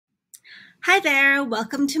Hi there,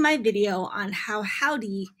 welcome to my video on how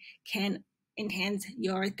Howdy can enhance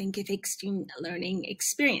your Thinkific student learning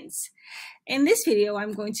experience. In this video,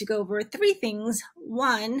 I'm going to go over three things.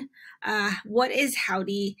 One, what is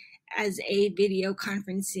Howdy as a video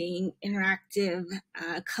conferencing, interactive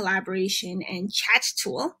collaboration and chat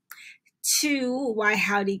tool? Two, why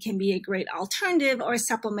Howdy can be a great alternative or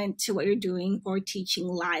supplement to what you're doing for teaching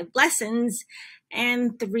live lessons.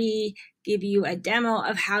 And three, give you a demo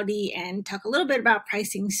of Howdy and talk a little bit about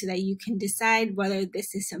pricing so that you can decide whether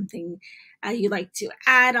this is something you'd like to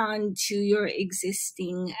add on to your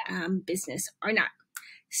existing business or not.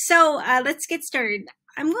 So let's get started.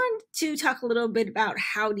 I'm going to talk a little bit about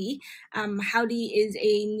Howdy. Howdy is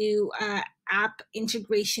a new app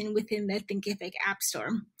integration within the Thinkific App Store.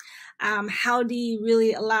 Howdy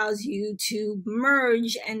really allows you to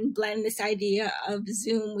merge and blend this idea of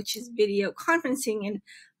Zoom, which is video conferencing, and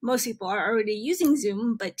most people are already using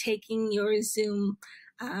Zoom, but taking your Zoom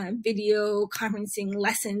video conferencing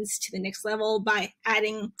lessons to the next level by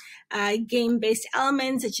adding game-based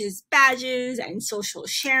elements such as badges and social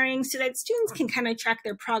sharing so that students can kind of track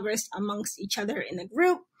their progress amongst each other in the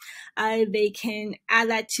group. They can add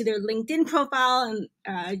that to their LinkedIn profile,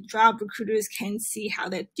 and job recruiters can see how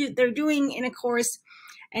they're doing in a course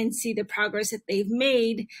and see the progress that they've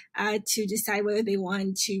made to decide whether they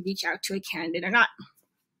want to reach out to a candidate or not.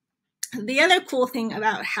 The other cool thing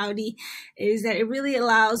about Howdy is that it really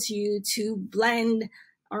allows you to blend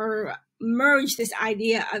or merge this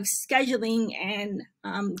idea of scheduling and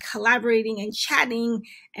collaborating and chatting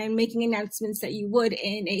and making announcements that you would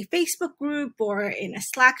in a Facebook group or in a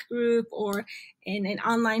Slack group or in an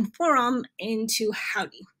online forum into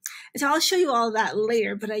Howdy. And so I'll show you all of that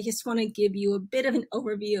later, but I just want to give you a bit of an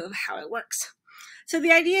overview of how it works. So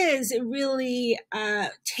the idea is it really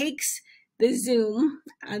takes the Zoom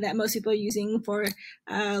that most people are using for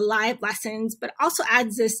live lessons, but also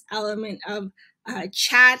adds this element of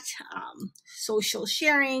chat, social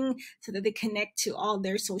sharing, so that they connect to all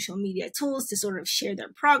their social media tools to sort of share their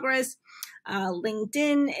progress.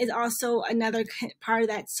 LinkedIn is also another part of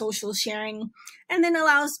that social sharing, and then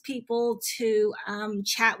allows people to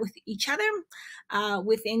chat with each other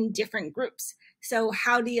within different groups. So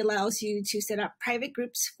Howdy allows you to set up private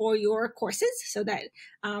groups for your courses so that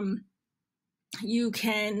you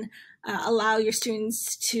can allow your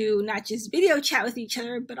students to not just video chat with each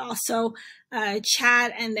other, but also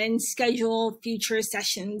chat and then schedule future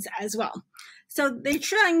sessions as well. So they're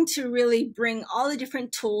trying to really bring all the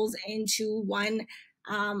different tools into one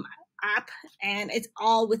app, and it's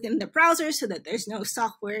all within the browser so that there's no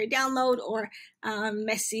software download or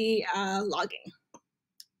messy logging.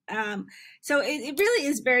 So it really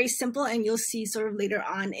is very simple, and you'll see sort of later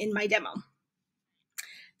on in my demo.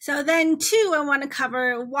 So then two, I want to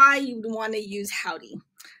cover why you would want to use Howdy.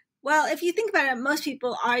 Well, if you think about it, most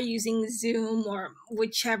people are using Zoom or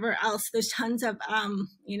whichever else. There's tons of,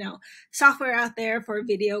 software out there for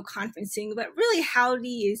video conferencing, but really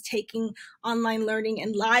Howdy is taking online learning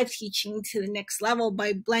and live teaching to the next level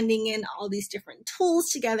by blending in all these different tools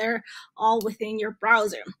together, all within your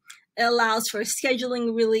browser. It allows for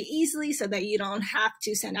scheduling really easily so that you don't have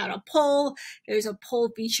to send out a poll. There's a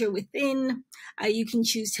poll feature within. You can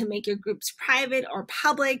choose to make your groups private or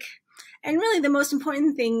public. And really the most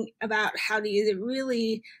important thing about Howdy is it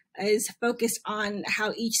really is focused on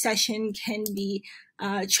how each session can be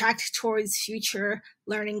tracked towards future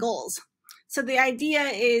learning goals. So the idea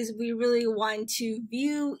is we really want to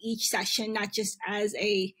view each session not just as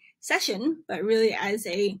a session, but really as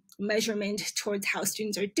a measurement towards how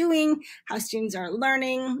students are doing, how students are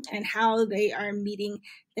learning, and how they are meeting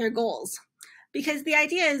their goals. Because the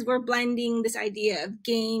idea is we're blending this idea of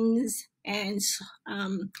games and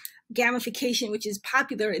gamification, which is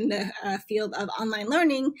popular in the field of online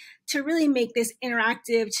learning, to really make this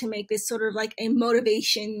interactive, to make this sort of like a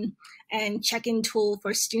motivation and check-in tool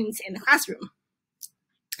for students in the classroom.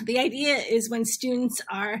 The idea is when students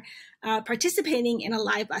are participating in a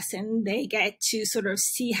live lesson, they get to sort of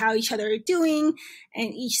see how each other are doing,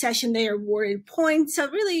 and each session they are awarded points. So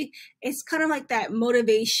really, it's kind of like that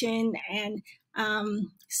motivation and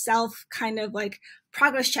self kind of like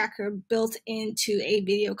progress tracker built into a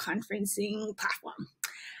video conferencing platform.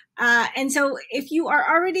 And so if you are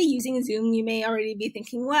already using Zoom, you may already be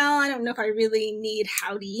thinking, well, I don't know if I really need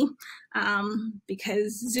Howdy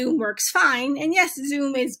because Zoom works fine. And yes,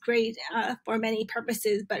 Zoom is great for many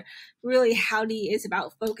purposes, but really Howdy is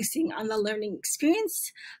about focusing on the learning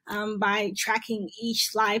experience by tracking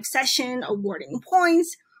each live session, awarding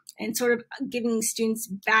points, and sort of giving students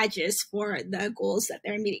badges for the goals that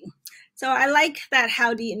they're meeting. So I like that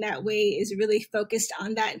Howdy in that way is really focused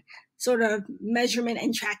on that sort of measurement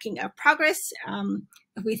and tracking of progress.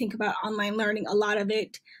 If we think about online learning, a lot of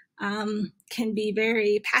it can be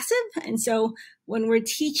very passive. And so when we're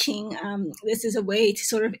teaching, this is a way to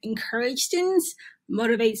sort of encourage students,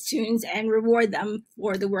 motivate students, and reward them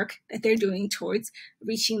for the work that they're doing towards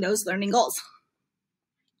reaching those learning goals.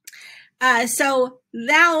 So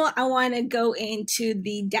now I want to go into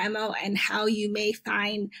the demo and how you may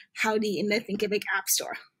find Howdy in the Thinkific App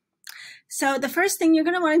Store. So the first thing you're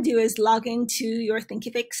going to want to do is log into your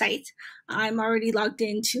Thinkific site. I'm already logged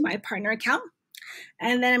into my partner account.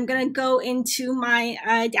 And then I'm going to go into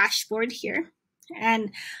my dashboard here.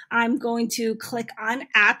 And I'm going to click on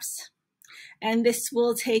apps. And this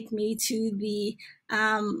will take me to the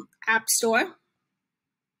App Store.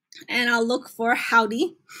 And I'll look for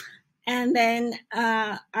Howdy. And then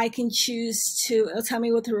I can choose to, it'll tell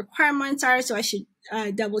me what the requirements are. So I should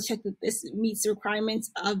double check that this meets the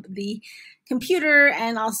requirements of the computer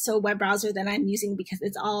and also web browser that I'm using, because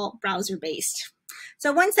it's all browser based.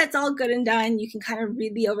 So once that's all good and done, you can kind of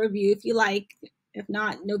read the overview if you like. If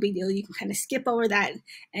not, no big deal. You can kind of skip over that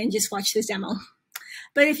and just watch this demo.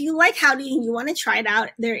 But if you like Howdy and you want to try it out,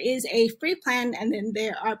 there is a free plan and then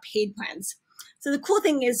there are paid plans. So the cool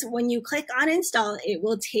thing is when you click on install, it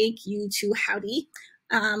will take you to Howdy,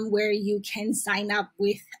 where you can sign up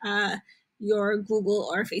with your Google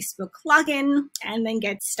or Facebook login and then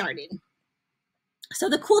get started. So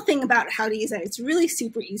the cool thing about Howdy is that it's really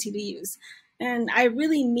super easy to use. And I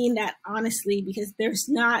really mean that honestly, because there's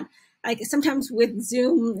not, like sometimes with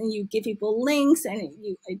Zoom, you give people links and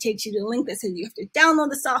it takes you to a link that says you have to download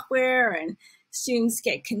the software, and students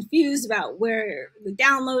get confused about where the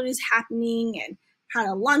download is happening and how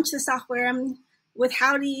to launch the software. With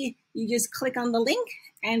Howdy, you just click on the link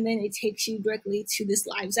and then it takes you directly to this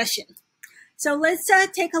live session. So let's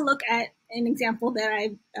take a look at an example that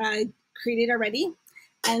I've created already.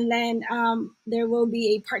 And then there will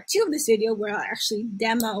be a part 2 of this video where I'll actually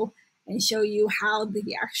demo and show you how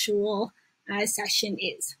the actual session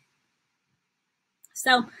is.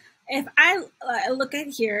 So if I look at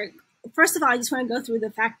here, first of all, I just want to go through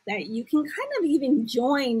the fact that you can kind of even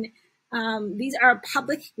join, these are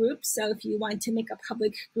public groups. So if you want to make a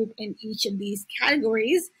public group in each of these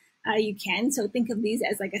categories, you can. So think of these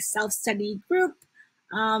as like a self-study group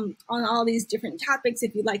on all these different topics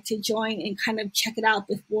if you'd like to join and kind of check it out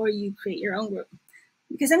before you create your own group.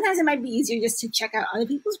 Because sometimes it might be easier just to check out other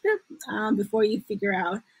people's group before you figure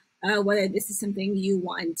out whether this is something you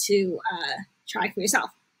want to try for yourself.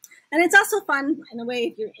 And it's also fun in a way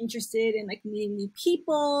if you're interested in like meeting new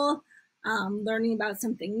people, learning about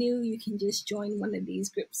something new, you can just join one of these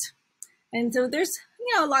groups. And so there's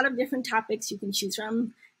a lot of different topics you can choose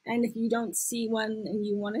from. And if you don't see one and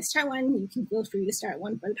you want to start one, you can feel free to start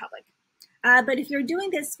one for the public. But if you're doing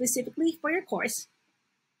this specifically for your course,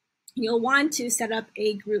 you'll want to set up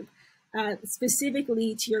a group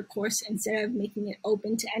specifically to your course instead of making it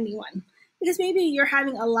open to anyone. Because maybe you're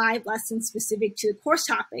having a live lesson specific to the course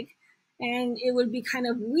topic, and it would be kind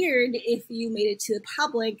of weird if you made it to the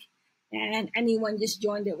public and anyone just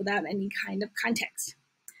joined it without any kind of context.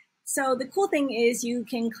 So the cool thing is you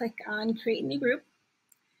can click on create new group,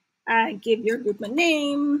 give your group a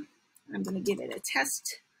name. I'm going to give it a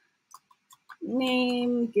test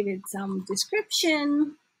name, give it some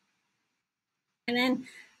description, and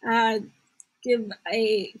then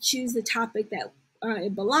choose the topic that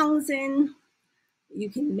it belongs in. You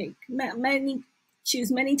can make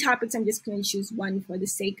choose many topics. I'm just going to choose one for the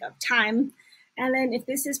sake of time. And then if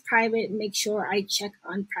this is private, make sure I check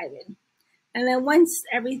on private. And then once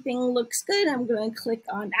everything looks good, I'm going to click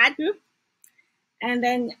on add group. And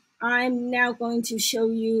then I'm now going to show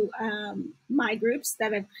you my groups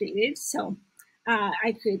that I've created. So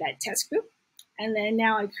I created that test group. And then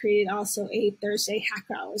now I created also a Thursday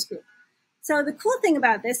Hacker Hours group. So the cool thing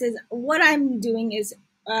about this is what I'm doing is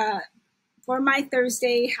for my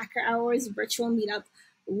Thursday Hacker Hours virtual meetup,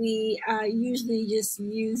 we usually just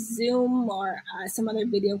use Zoom or some other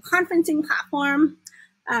video conferencing platform.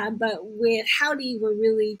 But with Howdy, we're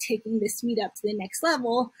really taking this meetup to the next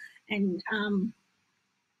level and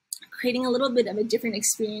creating a little bit of a different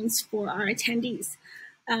experience for our attendees.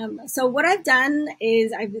 So what I've done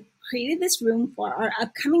is I've created this room for our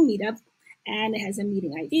upcoming meetup, and it has a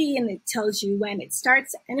meeting ID and it tells you when it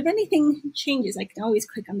starts. And if anything changes, I can always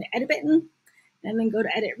click on the edit button and then go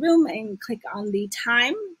to edit room and click on the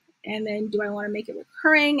time. And then do I want to make it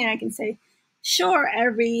recurring? And I can say, sure,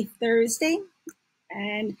 every Thursday.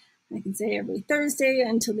 And I can say every Thursday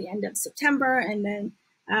until the end of September. And then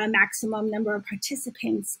maximum number of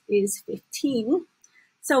participants is 15.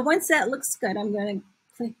 So once that looks good, I'm going to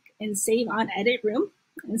click and save on edit room.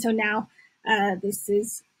 And so now this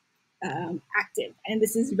is active, and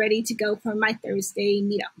this is ready to go for my Thursday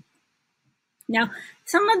meetup. Now,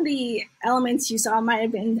 some of the elements you saw might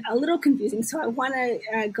have been a little confusing, so I want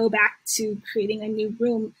to go back to creating a new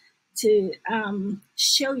room to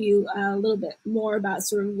show you a little bit more about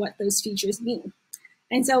sort of what those features mean.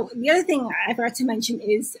 And so the other thing I forgot to mention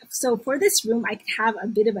is, so for this room, I can have a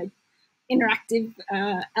bit of an interactive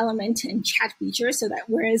element and chat feature, so that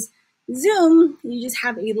whereas Zoom, you just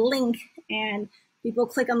have a link and people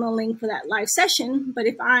click on the link for that live session. But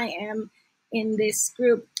if I am in this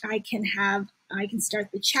group, I can start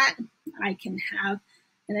the chat, I can have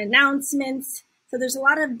an announcement. So there's a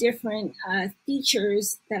lot of different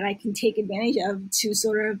features that I can take advantage of to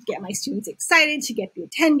sort of get my students excited, to get the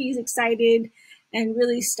attendees excited, and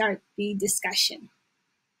really start the discussion.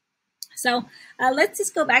 So let's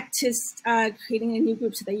just go back to creating a new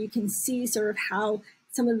group so that you can see sort of how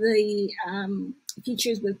some of the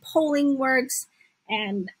features with polling works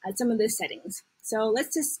and some of the settings. So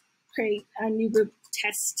let's just create a new group,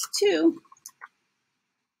 test 2.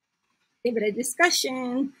 Give it a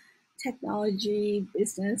discussion, technology,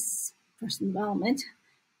 business, personal development,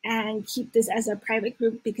 and keep this as a private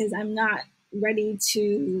group because I'm not ready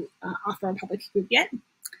to offer a public group yet.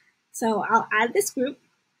 So I'll add this group.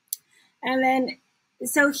 And then,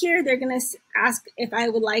 so here they're going to ask if I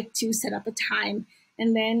would like to set up a time,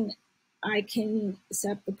 and then I can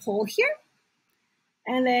set up the poll here.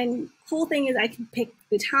 And then cool thing is I can pick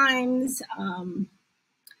the times.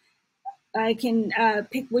 I can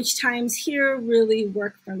pick which times here really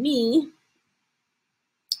work for me.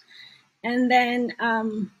 And then,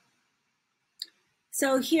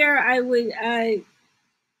 so here I would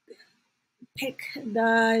pick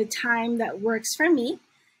the time that works for me.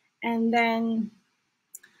 And then,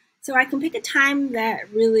 so I can pick a time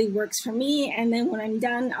that really works for me. And then when I'm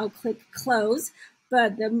done, I'll click close.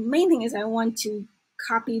 But the main thing is I want to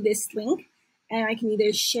copy this link, and I can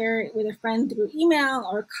either share it with a friend through email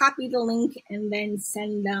or copy the link and then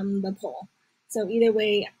send them the poll. So either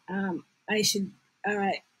way, I should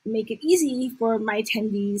make it easy for my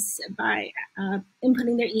attendees by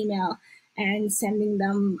inputting their email and sending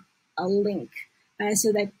them a link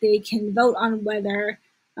so that they can vote on whether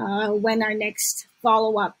when our next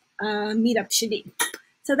follow-up meetup should be.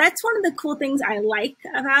 So that's one of the cool things I like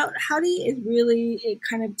about Howdy. It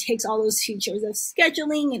kind of takes all those features of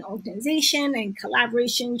scheduling and organization and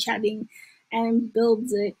collaboration, chatting, and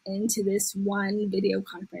builds it into this one video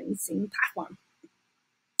conferencing platform.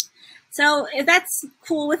 So if that's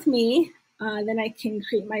cool with me, then I can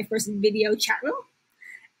create my first video chat room.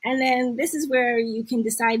 And then this is where you can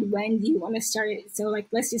decide when do you want to start it. So like,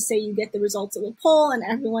 let's just say you get the results of the poll and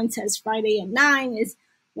everyone says Friday at 9 is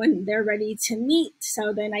when they're ready to meet.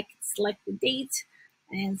 So then I can select the date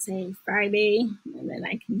and say Friday, and then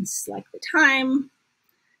I can select the time,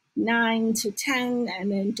 9 to 10, and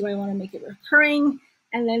then do I want to make it recurring?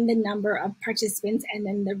 And then the number of participants, and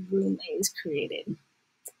then the room is created.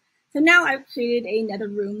 So now I've created another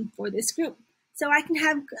room for this group. So I can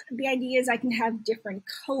have, the idea is I can have different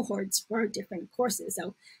cohorts for different courses.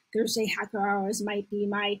 So Thursday Hacker Hours might be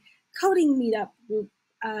my coding meetup group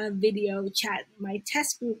video chat. My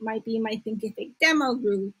test group might be my Thinkific demo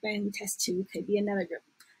group, and test 2 could be another group.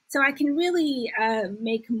 So I can really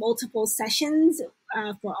make multiple sessions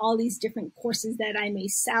for all these different courses that I may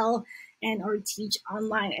sell and or teach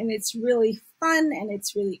online. And it's really fun and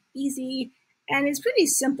it's really easy. And it's pretty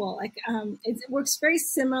simple. Like it works very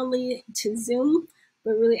similarly to Zoom,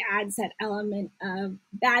 but really adds that element of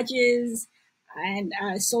badges and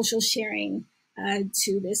social sharing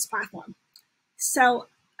to this platform. So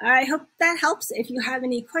I hope that helps. If you have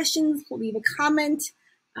any questions, leave a comment.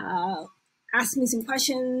 Ask me some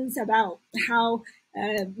questions about how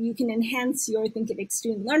you can enhance your Thinkific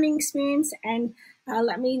student learning experience, and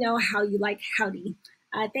let me know how you like Howdy.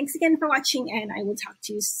 Thanks again for watching, and I will talk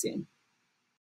to you soon.